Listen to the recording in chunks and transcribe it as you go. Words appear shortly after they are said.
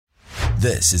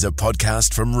This is a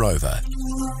podcast from Rover.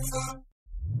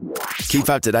 Keep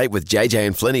up to date with JJ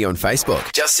and Flinny on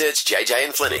Facebook. Just search JJ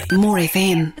and Flinny. More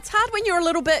FM. It's hard when you're a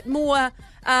little bit more,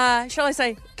 shall I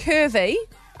say, curvy.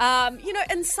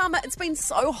 In summer it's been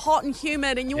so hot and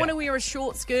humid, and you want to wear a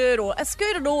short skirt or a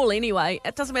skirt at all. Anyway,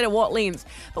 it doesn't matter what length.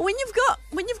 But when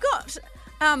you've got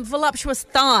voluptuous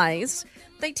thighs,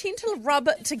 they tend to rub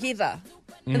it together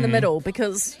in the middle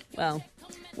because, well,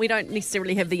 we don't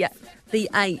necessarily have the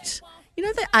 8. You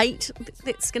know the 8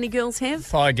 that skinny girls have?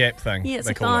 Thigh gap thing. Yeah, it's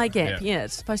a thigh gap. Yeah,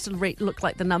 it's supposed to look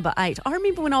like the number 8. I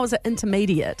remember when I was at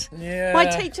intermediate, my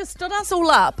teacher stood us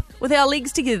all up with our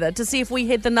legs together to see if we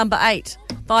had the number 8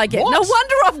 thigh gap. What? No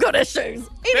wonder I've got issues.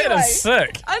 Anyway, That is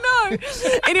sick. I know.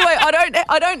 Anyway,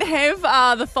 I don't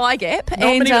have the thigh gap.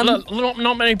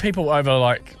 Not many people over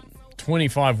like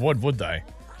 25 would they? I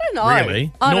don't know.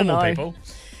 Really? I don't Normal know. people?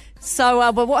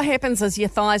 So, but what happens is your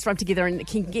thighs rub together and it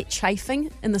can get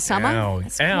chafing in the summer. Ow.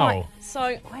 It's Ow. So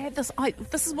I had this.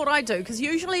 This is what I do, because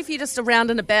usually if you're just around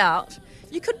and about,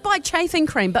 you could buy chafing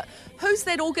cream. But who's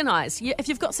that organised? If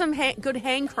you've got some good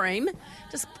hand cream,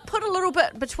 just put a little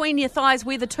bit between your thighs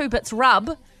where the two bits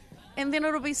rub, and then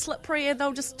it'll be slippery and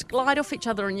they'll just glide off each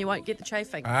other and you won't get the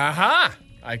chafing. Aha.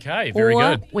 Okay, very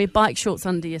or good. wear bike shorts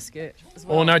under your skirt as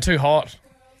well. Or no, too hot.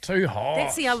 Too hot.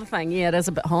 That's the other thing. Yeah, it is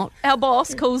a bit hot. Our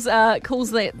boss calls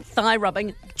that thigh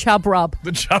rubbing chub rub.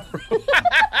 The chub.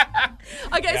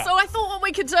 Okay, so I thought what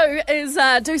we could do is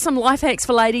do some life hacks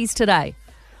for ladies today.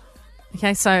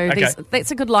 Okay, so that's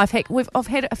a good life hack. I've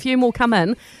had a few more come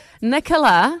in.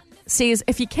 Nicola says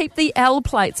if you keep the L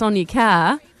plates on your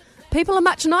car, people are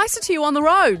much nicer to you on the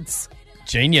roads.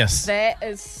 Genius. That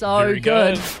is so Very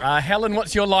good. Helen,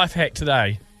 what's your life hack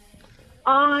today?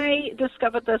 I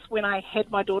discovered this when I had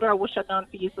my daughter. I wish I'd known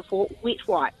it for years before. Wet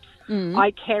wipes.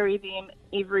 I carry them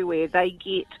everywhere. They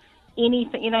get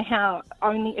anything. You know how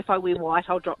only if I wear white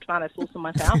I'll drop tomato sauce on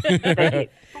myself? They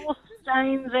get sauce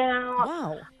stains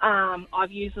out. Wow.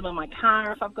 I've used them in my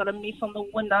car if I've got a mess on the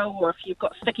window, or if you've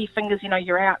got sticky fingers, you know,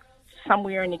 you're out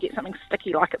somewhere and you get something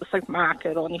sticky like at the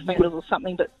supermarket on your fingers or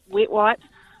something. But wet wipes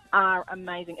are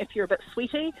amazing. If you're a bit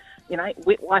sweaty, you know,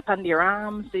 wet wipe under your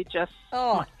arms. They're just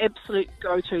my absolute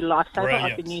go-to lifesaver. Brilliant.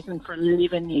 I've been using for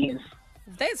 11 years.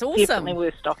 That's awesome. Definitely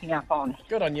worth stocking up on.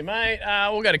 Good on you, mate.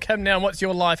 We'll go to Kim now. What's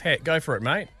your life hack? Go for it,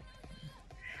 mate.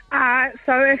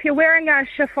 So if you're wearing a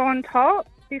chiffon top,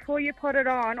 before you put it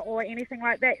on or anything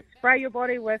like that, spray your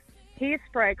body with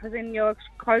hairspray, because then your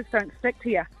clothes don't stick to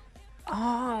you.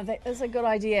 Oh, that is a good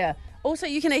idea. Also,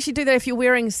 you can actually do that if you're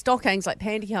wearing stockings like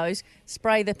pantyhose.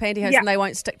 Spray the pantyhose and they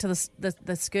won't stick to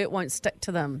the skirt won't stick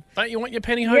to them. Don't you want your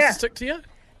pantyhose to stick to you?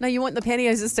 No, you want the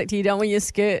pantyhose to stick to you. You don't want your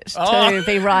skirt to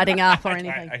be riding up or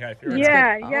anything. Okay,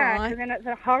 Yeah, Alright. because then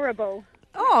it's horrible.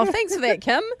 Oh, thanks for that,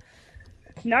 Kim.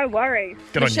 No worries.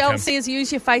 Good on you, Michelle Kim. says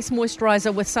use your face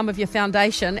moisturiser with some of your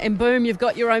foundation, and boom, you've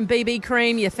got your own BB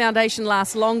cream. Your foundation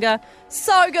lasts longer.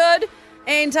 So good.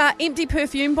 And empty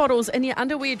perfume bottles in your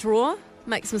underwear drawer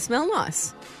makes them smell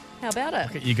nice. How about it?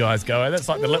 Look at you guys go. That's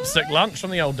like the lipstick lunch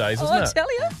from the old days, isn't I it?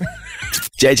 tell you.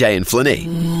 JJ and Flinny.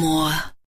 More.